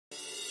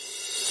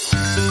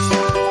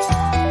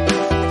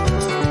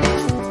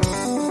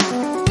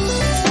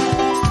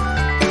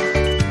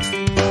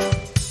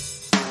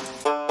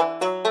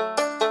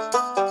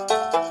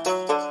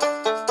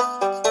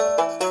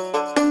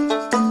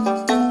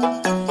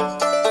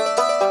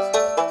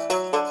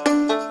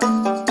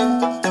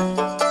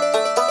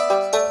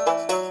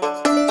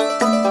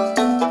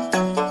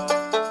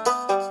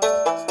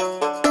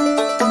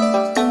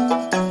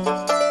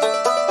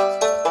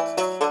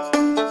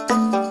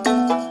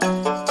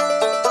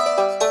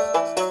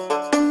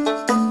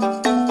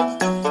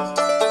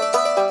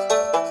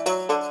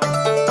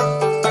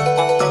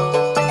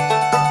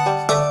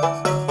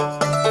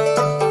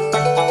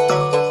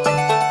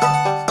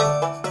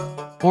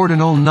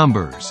Ordinal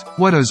numbers.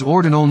 What is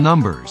ordinal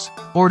numbers?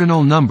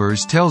 Ordinal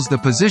numbers tells the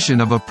position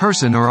of a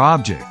person or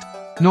object.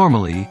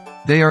 Normally,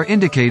 they are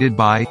indicated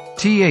by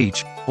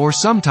th, or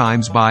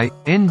sometimes by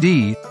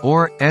nd,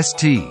 or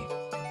st.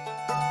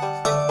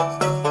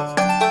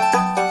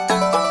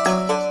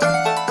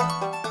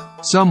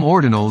 Some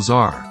ordinals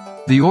are: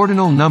 the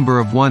ordinal number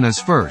of 1 is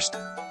first,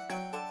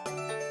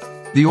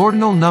 the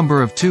ordinal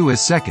number of 2 is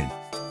second,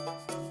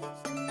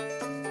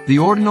 the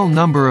ordinal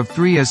number of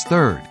 3 is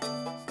third,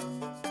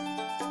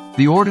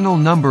 the ordinal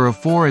number of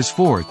 4 is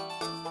fourth,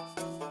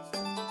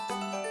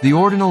 the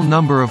ordinal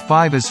number of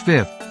 5 is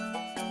fifth,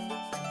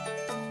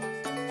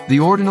 the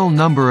ordinal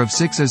number of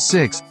 6 is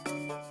sixth,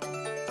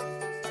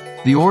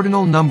 the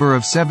ordinal number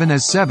of 7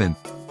 is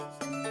seventh,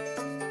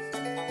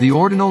 the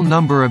ordinal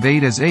number of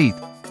 8 is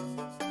eighth,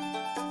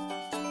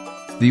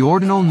 the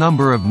ordinal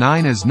number of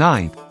 9 is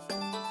ninth,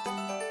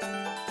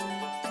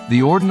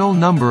 the ordinal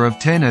number of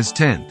 10 is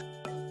 10th,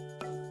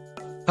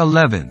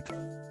 11th,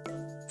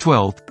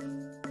 12th,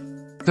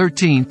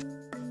 13th,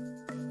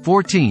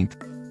 14th,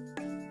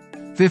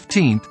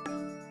 15th,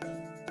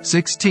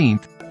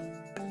 16th,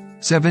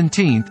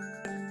 17th,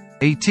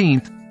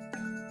 18th,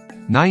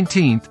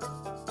 19th,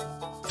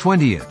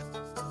 20th.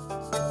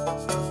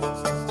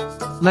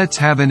 Let's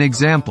have an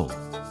example.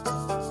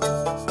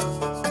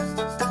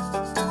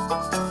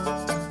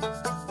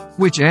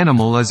 Which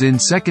animal is in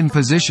second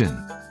position?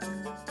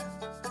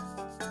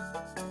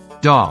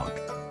 Dog.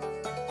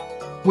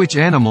 Which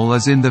animal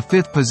is in the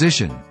fifth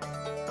position?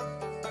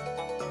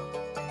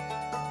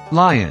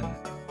 Lion.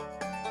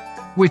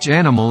 Which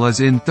animal is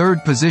in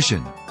third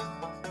position?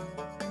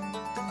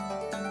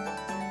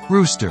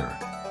 Rooster.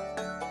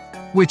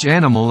 Which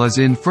animal is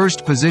in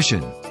first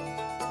position?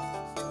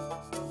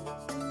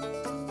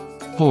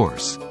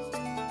 Horse.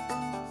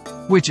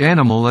 Which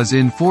animal is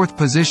in fourth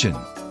position?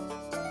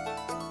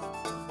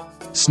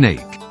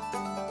 Snake.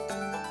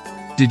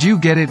 Did you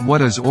get it?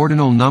 What is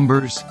ordinal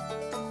numbers?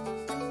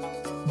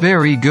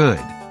 Very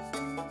good.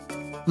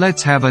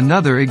 Let's have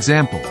another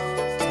example.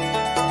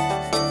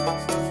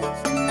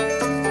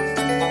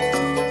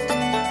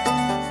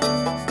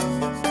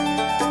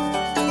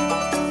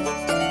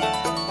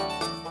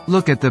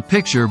 Look at the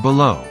picture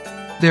below.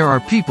 There are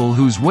people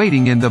who's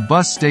waiting in the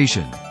bus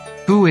station.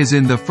 Who is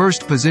in the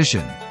first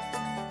position?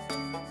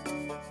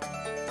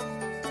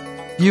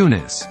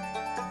 Eunice.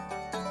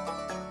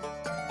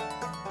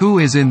 Who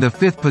is in the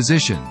fifth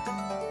position?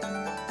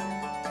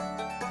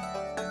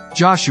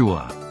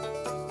 Joshua.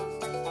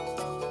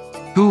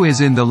 Who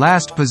is in the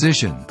last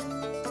position?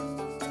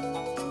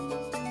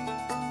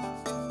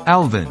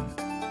 Alvin.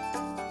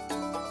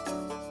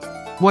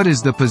 What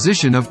is the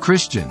position of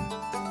Christian?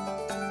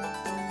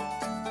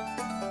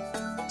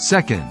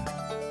 Second.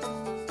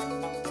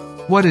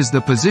 What is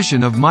the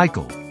position of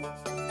Michael?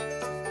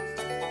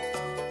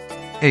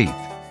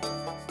 Eighth.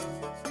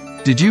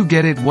 Did you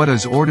get it? What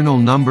is ordinal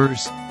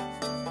numbers?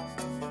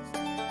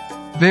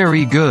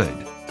 Very good.